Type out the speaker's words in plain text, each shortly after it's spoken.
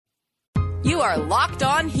You are Locked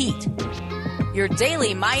On Heat, your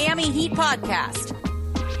daily Miami Heat podcast.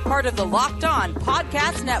 Part of the Locked On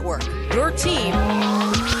Podcast Network, your team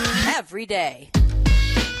every day.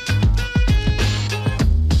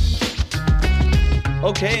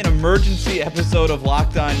 Okay, an emergency episode of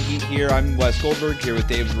Locked On Heat here. I'm Wes Goldberg here with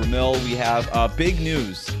David Ramil. We have big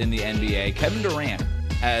news in the NBA. Kevin Durant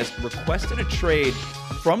has requested a trade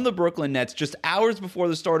from the Brooklyn Nets just hours before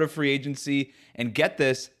the start of free agency. And get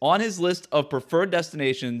this, on his list of preferred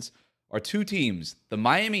destinations are two teams, the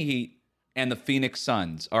Miami Heat and the Phoenix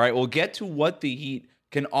Suns. All right, we'll get to what the Heat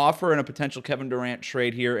can offer in a potential Kevin Durant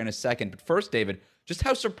trade here in a second. But first, David, just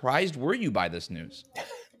how surprised were you by this news?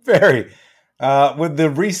 Very. With the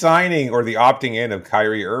re-signing or the opting in of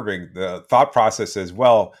Kyrie Irving, the thought process is,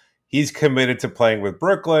 well, he's committed to playing with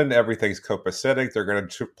Brooklyn. Everything's copacetic. They're going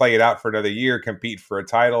to play it out for another year, compete for a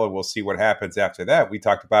title, and we'll see what happens after that. We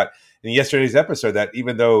talked about in yesterday's episode that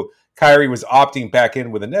even though Kyrie was opting back in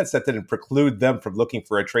with the Nets, that didn't preclude them from looking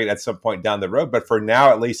for a trade at some point down the road. But for now,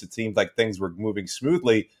 at least, it seemed like things were moving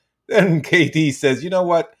smoothly. Then KD says, you know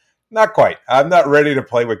what? Not quite. I'm not ready to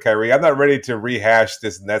play with Kyrie. I'm not ready to rehash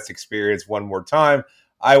this Nets experience one more time.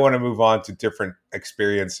 I want to move on to different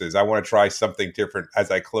experiences. I want to try something different as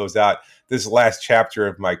I close out this last chapter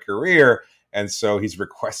of my career. And so he's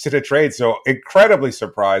requested a trade. So incredibly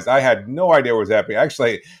surprised. I had no idea what was happening. I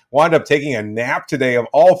actually wound up taking a nap today of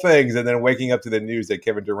all things and then waking up to the news that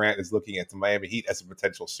Kevin Durant is looking at the Miami Heat as a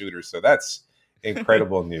potential suitor. So that's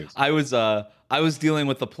incredible news. I was dealing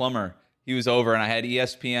with the plumber. He was over and I had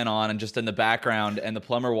ESPN on and just in the background, and the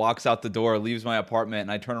plumber walks out the door, leaves my apartment,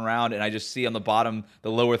 and I turn around and I just see on the bottom,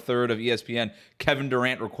 the lower third of ESPN, Kevin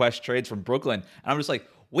Durant requests trades from Brooklyn. And I'm just like,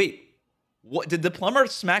 wait, what? Did the plumber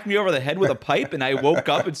smack me over the head with a pipe and I woke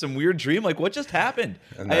up in some weird dream? Like, what just happened?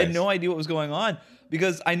 Nice. I had no idea what was going on,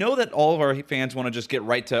 because I know that all of our fans want to just get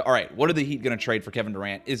right to, all right, what are the Heat going to trade for Kevin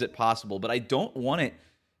Durant? Is it possible? But I don't want it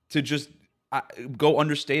to just go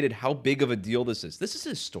understated how big of a deal this is. This is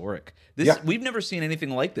historic. We've never seen anything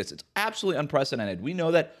like this. It's absolutely unprecedented. We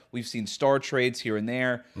know that we've seen star trades here and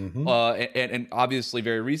there, and obviously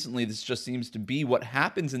very recently this just seems to be what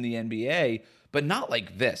happens in the NBA, but not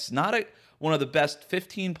like this. Not one of the best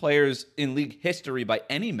 15 players in league history by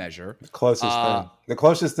any measure. The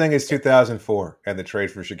closest thing is 2004 and the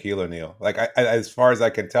trade for Shaquille O'Neal. Like, as far as I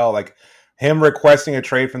can tell, like him requesting a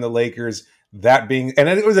trade from the Lakers. That being, and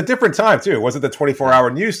it was a different time too. It wasn't the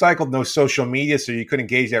 24-hour news cycle, no social media, so you couldn't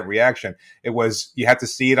gauge that reaction. It was, you had to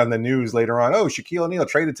see it on the news later on. Oh, Shaquille O'Neal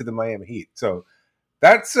traded to the Miami Heat. So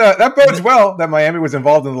that bodes well that Miami was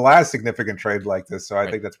involved in the last significant trade like this. So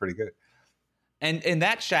I think that's pretty good. And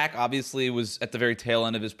that Shaq obviously was at the very tail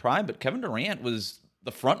end of his prime, but Kevin Durant was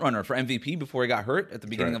the front runner for MVP before he got hurt at the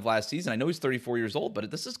beginning of last season. I know he's 34 years old,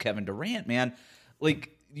 but this is Kevin Durant, man.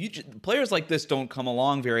 Like, players like this don't come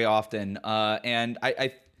along very often, and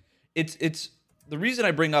it's the reason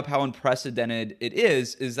I bring up how unprecedented it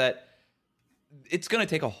is that it's going to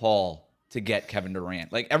take a haul to get Kevin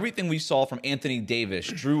Durant. Like, everything we saw from Anthony Davis,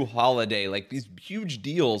 Drew Holiday, like these huge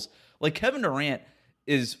deals, like Kevin Durant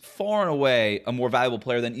is far and away a more valuable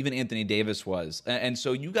player than even Anthony Davis was, and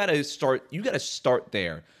so you got to start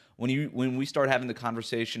there when we start having the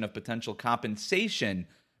conversation of potential compensation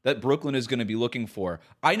that Brooklyn is going to be looking for.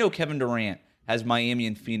 I know Kevin Durant has Miami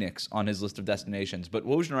and Phoenix on his list of destinations, but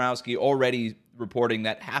Wojnarowski already reporting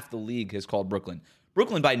that half the league has called Brooklyn.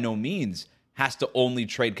 Brooklyn by no means has to only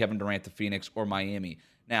trade Kevin Durant to Phoenix or Miami.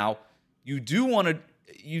 Now, you do want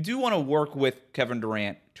to work with Kevin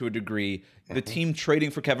Durant to a degree. The team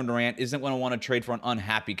trading for Kevin Durant isn't going to want to trade for an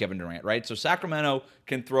unhappy Kevin Durant, right? So Sacramento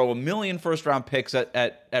can throw 1 million first-round picks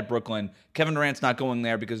at Brooklyn. Kevin Durant's not going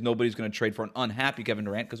there because nobody's going to trade for an unhappy Kevin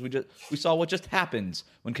Durant, because we saw what just happens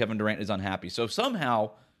when Kevin Durant is unhappy. So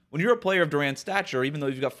somehow, when you're a player of Durant's stature, even though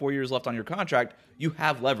you've got 4 years left on your contract, you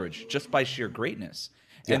have leverage just by sheer greatness.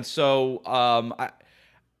 Yeah. And so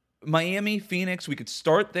Miami, Phoenix, we could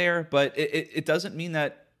start there, but it doesn't mean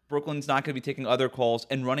that Brooklyn's not going to be taking other calls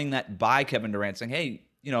and running that by Kevin Durant, saying, hey,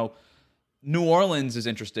 New Orleans is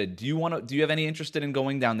interested. Do you have any interest in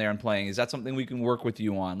going down there and playing? Is that something we can work with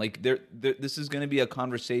you on? Like, this is going to be a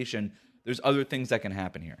conversation. There's other things that can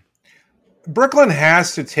happen here. Brooklyn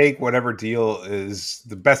has to take whatever deal is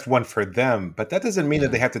the best one for them, but that doesn't mean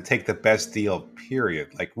that they have to take the best deal, period.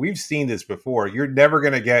 Like, we've seen this before. You're never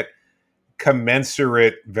going to get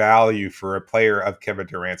commensurate value for a player of Kevin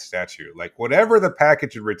Durant's stature. Like, whatever the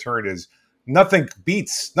package in return is, nothing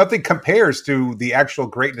compares to the actual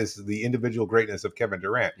greatness, the individual greatness of Kevin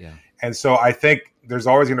Durant. Yeah. And so I think there's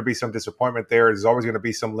always going to be some disappointment there. There's always going to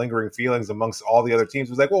be some lingering feelings amongst all the other teams.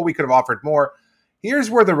 It was like, well, we could have offered more. Here's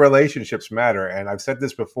where the relationships matter. And I've said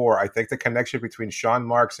this before. I think the connection between Sean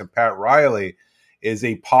Marks and Pat Riley is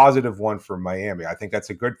a positive one for Miami. I think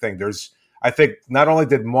that's a good thing. I think not only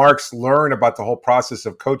did Marks learn about the whole process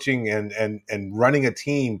of coaching and running a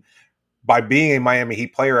team by being a Miami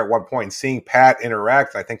Heat player at one point and seeing Pat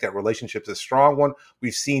interact, I think that relationship's a strong one.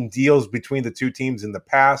 We've seen deals between the two teams in the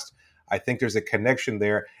past. I think there's a connection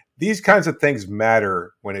there. These kinds of things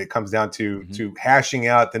matter when it comes down to hashing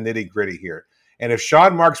out the nitty-gritty here. And if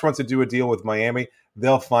Sean Marks wants to do a deal with Miami,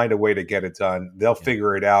 they'll find a way to get it done. They'll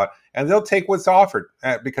figure it out, and they'll take what's offered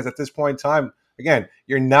because at this point in time, again,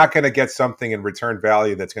 you're not going to get something in return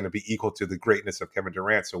value that's going to be equal to the greatness of Kevin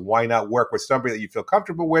Durant. So why not work with somebody that you feel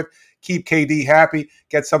comfortable with, keep KD happy,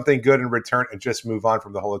 get something good in return, and just move on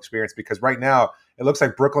from the whole experience? Because right now, it looks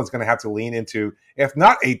like Brooklyn's going to have to lean into, if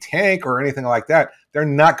not a tank or anything like that, they're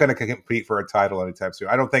not going to compete for a title anytime soon.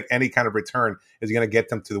 I don't think any kind of return is going to get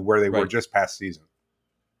them to where they were just past season.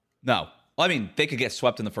 No. Well, I mean, they could get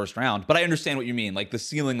swept in the first round, but I understand what you mean. Like the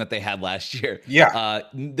ceiling that they had last year. Yeah.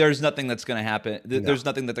 There's nothing that's going to happen. There's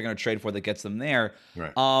nothing that they're going to trade for that gets them there.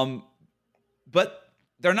 Right. But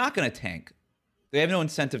they're not going to tank. They have no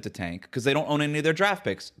incentive to tank because they don't own any of their draft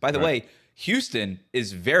picks. By the way, Houston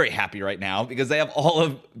is very happy right now because they have all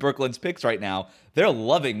of Brooklyn's picks right now. They're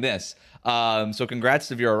loving this. So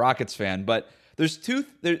congrats if you're a Rockets fan. But there's two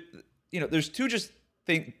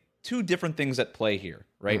different things at play here,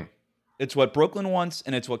 right? It's what Brooklyn wants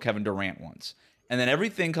and it's what Kevin Durant wants. And then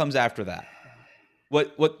everything comes after that.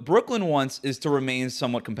 What Brooklyn wants is to remain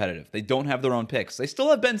somewhat competitive. They don't have their own picks. They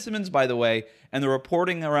still have Ben Simmons, by the way, and the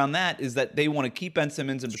reporting around that is that they want to keep Ben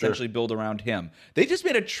Simmons and potentially build around him. They just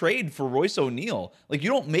made a trade for Royce O'Neal. Like, you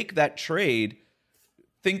don't make that trade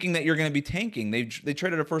thinking that you're going to be tanking. They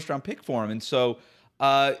traded a first-round pick for him. And so,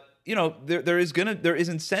 there is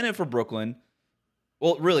incentive for Brooklyn.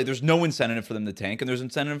 Well, really, there's no incentive for them to tank, and there's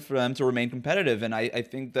incentive for them to remain competitive. And I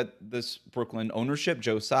think that this Brooklyn ownership,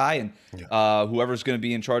 Joe Tsai, and whoever's going to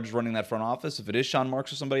be in charge of running that front office, if it is Sean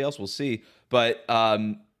Marks or somebody else, we'll see. But,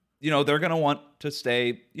 they're going to want to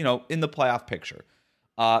stay, in the playoff picture.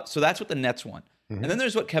 So that's what the Nets want. And then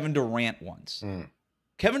there's what Kevin Durant wants.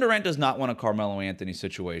 Kevin Durant does not want a Carmelo Anthony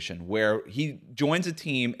situation where he joins a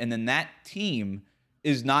team and then that team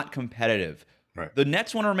is not competitive. Right. The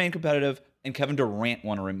Nets want to remain competitive, and Kevin Durant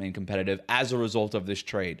want to remain competitive as a result of this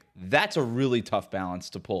trade. That's a really tough balance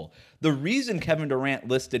to pull. The reason Kevin Durant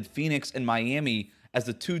listed Phoenix and Miami as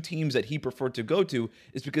the two teams that he preferred to go to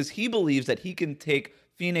is because he believes that he can take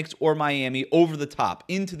Phoenix or Miami over the top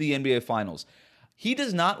into the NBA Finals. He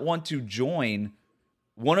does not want to join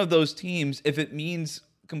one of those teams if it means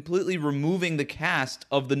completely removing the cast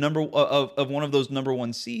of the of one of those number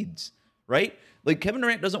one seeds, right? Like, Kevin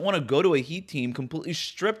Durant doesn't want to go to a Heat team completely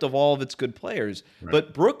stripped of all of its good players. Right.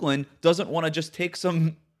 But Brooklyn doesn't want to just take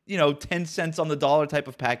some, 10 cents on the dollar type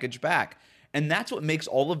of package back. And that's what makes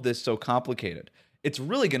all of this so complicated. It's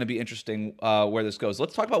really going to be interesting where this goes.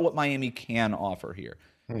 Let's talk about what Miami can offer here.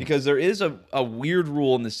 Because there is a weird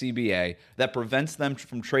rule in the CBA that prevents them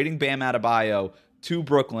from trading Bam Adebayo to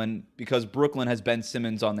Brooklyn because Brooklyn has Ben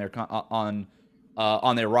Simmons on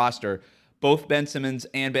their roster. Both Ben Simmons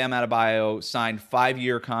and Bam Adebayo signed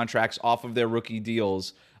 5-year contracts off of their rookie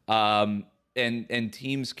deals, and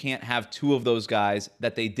teams can't have two of those guys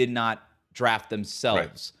that they did not draft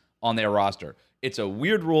themselves on their roster. It's a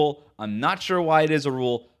weird rule. I'm not sure why it is a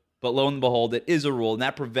rule, but lo and behold, it is a rule, and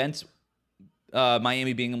that prevents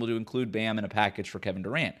Miami being able to include Bam in a package for Kevin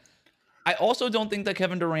Durant. I also don't think that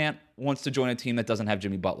Kevin Durant wants to join a team that doesn't have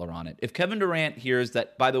Jimmy Butler on it. If Kevin Durant hears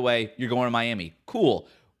that, by the way, you're going to Miami, cool.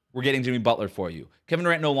 We're getting Jimmy Butler for you. Kevin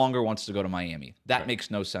Durant no longer wants to go to Miami. That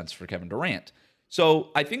makes no sense for Kevin Durant. So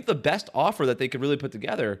I think the best offer that they could really put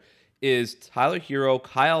together is Tyler Hero,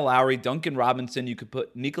 Kyle Lowry, Duncan Robinson. You could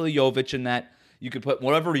put Nikola Jovic in that. You could put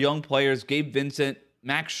whatever young players, Gabe Vincent,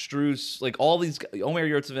 Max Strus, like all these, Omer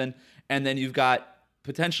Yurtseven, and then you've got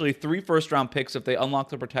potentially 3 first-round picks if they unlock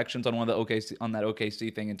the protections on that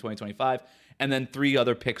OKC thing in 2025, and then 3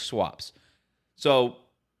 other pick swaps. So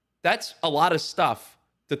that's a lot of stuff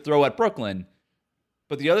to throw at Brooklyn.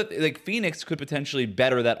 But the other, Phoenix could potentially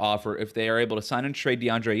better that offer if they are able to sign and trade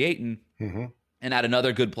DeAndre Ayton and add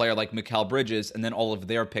another good player like Mikal Bridges, and then all of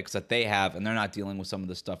their picks that they have, and they're not dealing with some of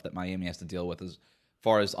the stuff that Miami has to deal with as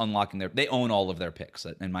far as unlocking they own all of their picks,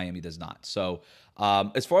 and Miami does not. So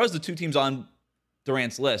as far as the two teams on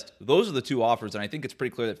Durant's list, those are the two offers, and I think it's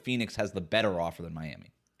pretty clear that Phoenix has the better offer than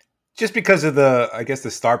Miami. just because of the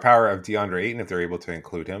star power of DeAndre Ayton, if they're able to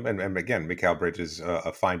include him, and again, Mikal Bridges,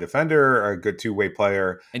 a fine defender, a good two-way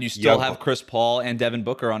player, and you still have Chris Paul and Devin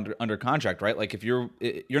Booker under contract, right? Like if you're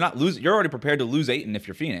not losing, you're already prepared to lose Ayton if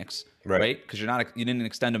you're Phoenix, right? Because you didn't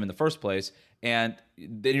extend him in the first place, and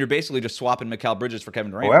then you're basically just swapping Mikal Bridges for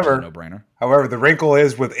Kevin Durant, which is a no-brainer. However, the wrinkle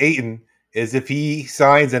is with Ayton is if he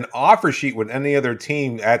signs an offer sheet with any other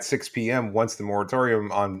team at 6 p.m. once the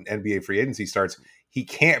moratorium on NBA free agency starts, he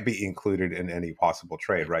can't be included in any possible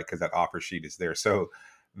trade, right? Because that offer sheet is there. So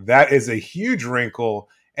that is a huge wrinkle.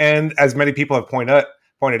 And as many people have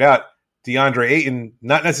pointed out, DeAndre Ayton,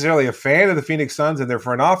 not necessarily a fan of the Phoenix Suns and their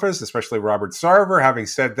front office, especially Robert Sarver. Having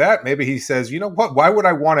said that, maybe he says, you know what? Why would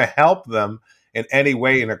I want to help them in any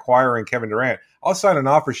way in acquiring Kevin Durant? I'll sign an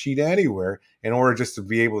offer sheet anywhere in order just to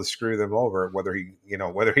be able to screw them over, whether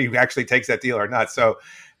he actually takes that deal or not. So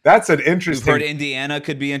that's an interesting. We've heard Indiana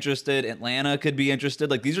could be interested. Atlanta could be interested.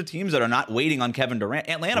 Like these are teams that are not waiting on Kevin Durant.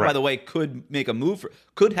 Atlanta, by the way, could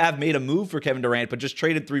have made a move for Kevin Durant, but just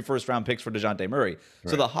traded 3 first-round picks for DeJounte Murray. Right.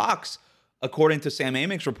 So the Hawks, according to Sam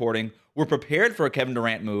Amick's reporting, were prepared for a Kevin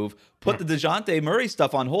Durant move, put the DeJounte Murray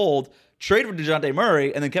stuff on hold, trade for DeJounte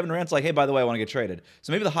Murray, and then Kevin Durant's like, hey, by the way, I want to get traded.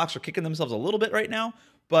 So maybe the Hawks are kicking themselves a little bit right now,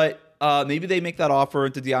 but maybe they make that offer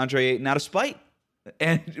to DeAndre Ayton out of spite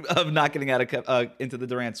and of not getting out of into the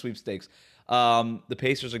Durant sweepstakes. The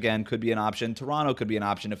Pacers, again, could be an option. Toronto could be an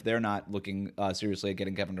option if they're not looking seriously at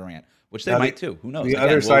getting Kevin Durant, which they might too. Who knows? The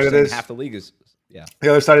other side of this, half the league is, yeah. The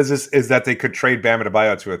other side is that they could trade Bam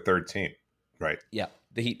Adebayo to a third team, right? Yeah,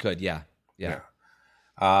 the Heat could, yeah.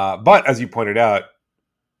 But as you pointed out,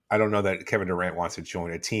 I don't know that Kevin Durant wants to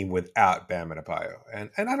join a team without Bam Adebayo. And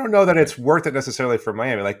I don't know that it's worth it necessarily for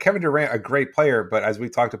Miami. Like Kevin Durant, a great player, but as we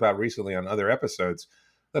talked about recently on other episodes,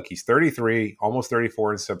 look, he's 33, almost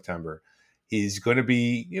 34 in September. He's going to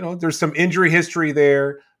be, there's some injury history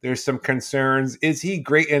there. There's some concerns. Is he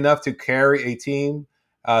great enough to carry a team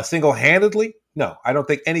single-handedly? No, I don't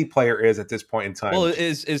think any player is at this point in time. Well,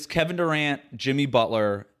 is Kevin Durant, Jimmy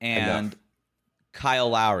Butler, and Kyle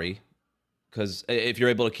Lowry? Because if you're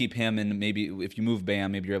able to keep him, and maybe if you move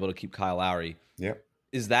Bam, maybe you're able to keep Kyle Lowry. Yeah.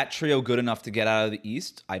 Is that trio good enough to get out of the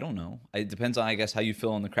East? I don't know. It depends on, I guess, how you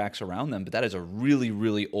fill in the cracks around them. But that is a really,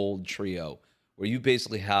 really old trio where you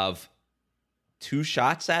basically have 2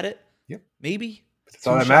 shots at it. Yep. Maybe. That's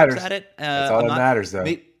all that matters. At it. That's all that matters, though.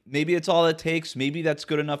 Maybe it's all it takes. Maybe that's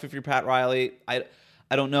good enough if you're Pat Riley. I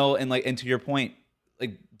don't know. And to your point,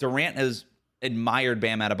 like Durant has admired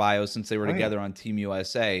Bam Adebayo since they were together on Team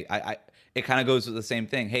USA. It kind of goes with the same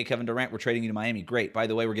thing. Hey, Kevin Durant, we're trading you to Miami. Great. By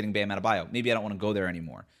the way, we're getting Bam Adebayo. Maybe I don't want to go there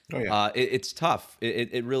anymore. Oh, yeah. It's tough.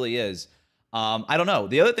 It really is. I don't know.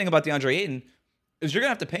 The other thing about DeAndre Ayton is you're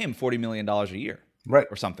going to have to pay him $40 million a year. Right.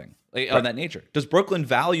 Or something of that nature. Does Brooklyn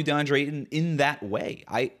value DeAndre Ayton in that way?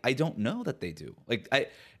 I don't know that they do. Like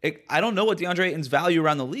I don't know what DeAndre Ayton's value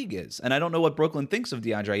around the league is, and I don't know what Brooklyn thinks of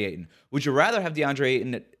DeAndre Ayton. Would you rather have DeAndre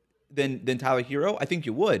Ayton than Tyler Hero? I think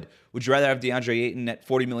you would. Would you rather have DeAndre Ayton at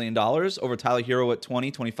 $40 million over Tyler Hero at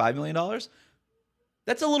 $25 million?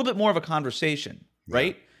 That's a little bit more of a conversation,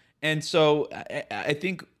 right? And so I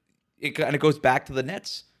think it kind of goes back to the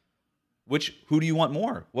Nets. Who do you want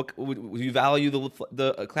more? What do you value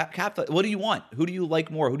the cap? What do you want? Who do you like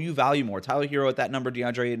more? Who do you value more? Tyler Hero at that number,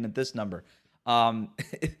 DeAndre Ayton at this number.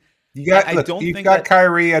 You've got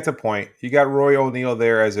Kyrie at the point. You got Roy O'Neal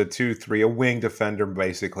there as a 2-3, a wing defender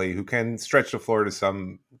basically, who can stretch the floor to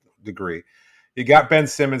some degree. You got Ben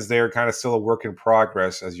Simmons there, kind of still a work in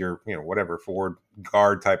progress as your, forward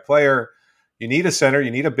guard type player. You need a center.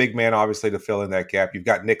 You need a big man, obviously, to fill in that gap. You've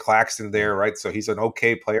got Nick Claxton there, right? So he's an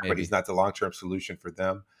okay player, but he's not the long-term solution for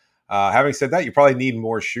them. Having said that, you probably need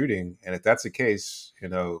more shooting. And if that's the case,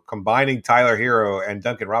 combining Tyler Hero and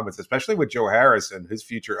Duncan Robinson, especially with Joe Harris and his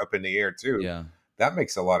future up in the air too, that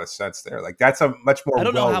makes a lot of sense there. Like that's a much more. I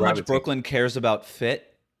don't know how much Brooklyn cares about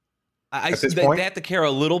fit. They have to care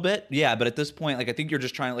a little bit, yeah. But at this point, like I think you're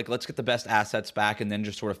just trying to let's get the best assets back and then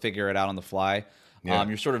just sort of figure it out on the fly. Yeah.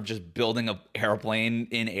 You're sort of just building an airplane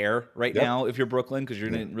in air right now if you're Brooklyn because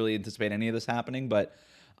you didn't really anticipate any of this happening. But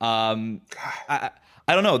I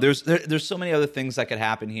don't know. There's so many other things that could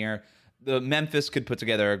happen here. The Memphis could put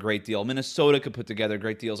together a great deal. Minnesota could put together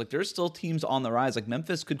great deals. Like there's still teams on the rise. Like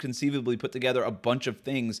Memphis could conceivably put together a bunch of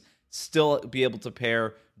things, still be able to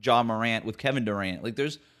pair Ja Morant with Kevin Durant. Like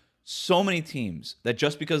there's so many teams that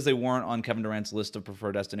just because they weren't on Kevin Durant's list of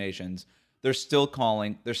preferred destinations, they're still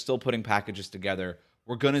calling. They're still putting packages together.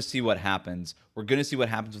 We're going to see what happens. We're going to see what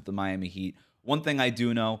happens with the Miami Heat. One thing I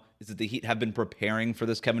do know is that the Heat have been preparing for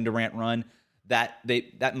this Kevin Durant run.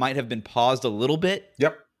 That might have been paused a little bit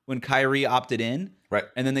when Kyrie opted in. Right.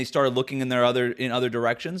 And then they started looking in other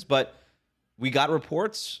directions. But we got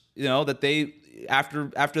reports, that they after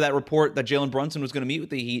that report that Jalen Brunson was going to meet with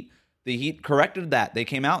the Heat corrected that. They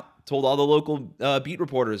came out, told all the local beat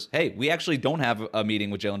reporters, "Hey, we actually don't have a meeting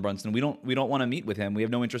with Jalen Brunson. We don't want to meet with him. We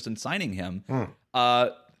have no interest in signing him."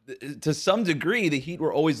 To some degree, the Heat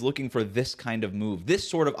were always looking for this kind of move, this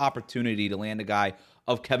sort of opportunity to land a guy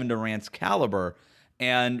of Kevin Durant's caliber.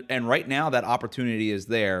 And right now that opportunity is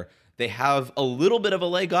there. They have a little bit of a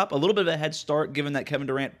leg up, a little bit of a head start, given that Kevin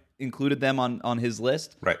Durant included them on his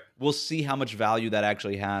list. Right. We'll see how much value that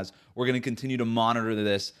actually has. We're going to continue to monitor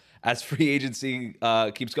this as free agency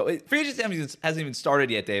keeps going. Free agency hasn't even started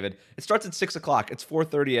yet, David. It starts at 6 o'clock. It's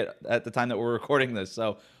 4:30 at the time that we're recording this.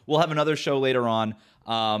 So we'll have another show later on.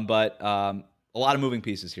 But a lot of moving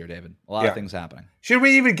pieces here, David. A lot of things happening. Should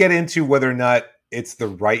we even get into whether or not it's the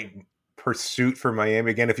right pursuit for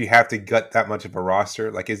Miami again if you have to gut that much of a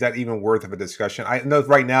roster? Like, is that even worth of a discussion? I know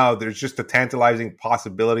right now there's just a tantalizing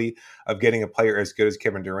possibility of getting a player as good as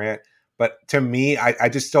Kevin Durant. But to me, I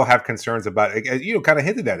just still have concerns about it. You kind of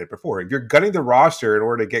hinted at it before. If you're gutting the roster in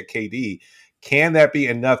order to get KD, can that be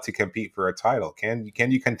enough to compete for a title? Can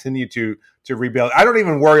you continue to rebuild? I don't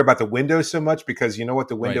even worry about the window so much because you know what?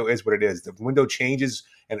 The window is what it is. The window changes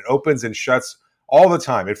and it opens and shuts all the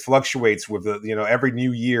time. It fluctuates with every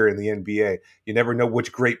new year in the NBA. You never know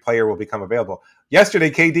which great player will become available.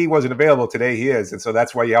 Yesterday, KD wasn't available. Today, he is. And so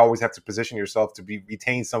that's why you always have to position yourself to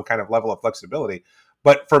retain some kind of level of flexibility.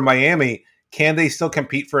 But for Miami, can they still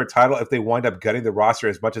compete for a title if they wind up gutting the roster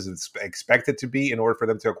as much as it's expected to be in order for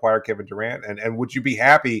them to acquire Kevin Durant? And would you be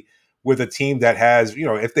happy with a team that has,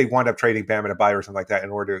 if they wind up trading Bam Adebayo or something like that in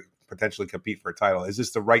order to potentially compete for a title? Is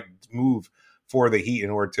this the right move for the Heat in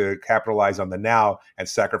order to capitalize on the now and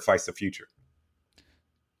sacrifice the future?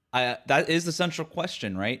 That is the central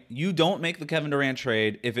question, right? You don't make the Kevin Durant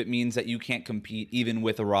trade if it means that you can't compete even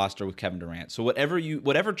with a roster with Kevin Durant. So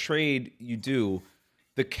whatever trade you do,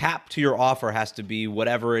 the cap to your offer has to be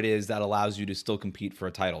whatever it is that allows you to still compete for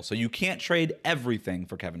a title. So you can't trade everything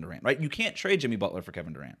for Kevin Durant, right? You can't trade Jimmy Butler for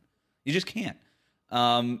Kevin Durant. You just can't.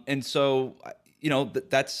 And so,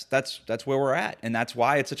 that's where we're at. And that's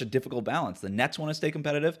why it's such a difficult balance. The Nets want to stay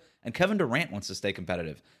competitive and Kevin Durant wants to stay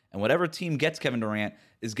competitive. And whatever team gets Kevin Durant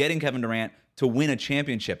is getting Kevin Durant to win a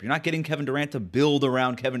championship. You're not getting Kevin Durant to build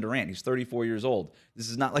around Kevin Durant. He's 34 years old. This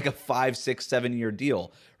is not like a 5, 6, 7 year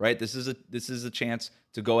deal, right? This is a chance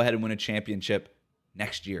to go ahead and win a championship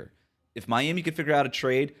next year. If Miami could figure out a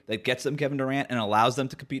trade that gets them Kevin Durant and allows them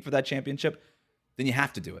to compete for that championship, then you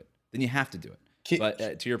have to do it.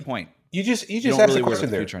 But to your point, you just asked really a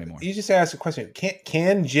question there. You just asked a question.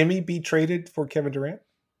 Can Jimmy be traded for Kevin Durant?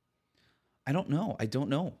 I don't know.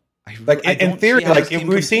 In theory,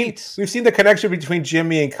 we've seen the connection between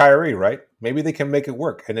Jimmy and Kyrie, right? Maybe they can make it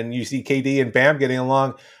work. And then you see KD and Bam getting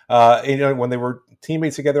along, when they were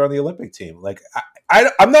teammates together on the Olympic team. Like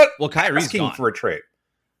I'm not. Well, Kyrie's asking gone for a trade.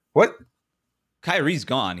 What? Kyrie's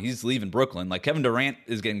gone. He's leaving Brooklyn. Like Kevin Durant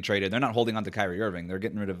is getting traded. They're not holding on to Kyrie Irving. They're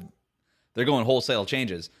going wholesale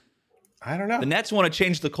changes. I don't know. The Nets want to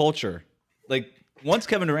change the culture. Like once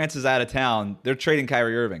Kevin Durant is out of town, they're trading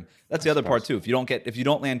Kyrie Irving. That's the other part too. If you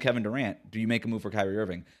don't land Kevin Durant, do you make a move for Kyrie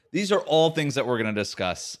Irving? These are all things that we're going to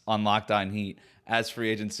discuss on Locked On Heat as free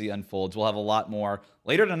agency unfolds. We'll have a lot more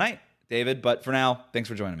later tonight, David. But for now, thanks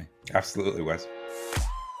for joining me. Absolutely, Wes.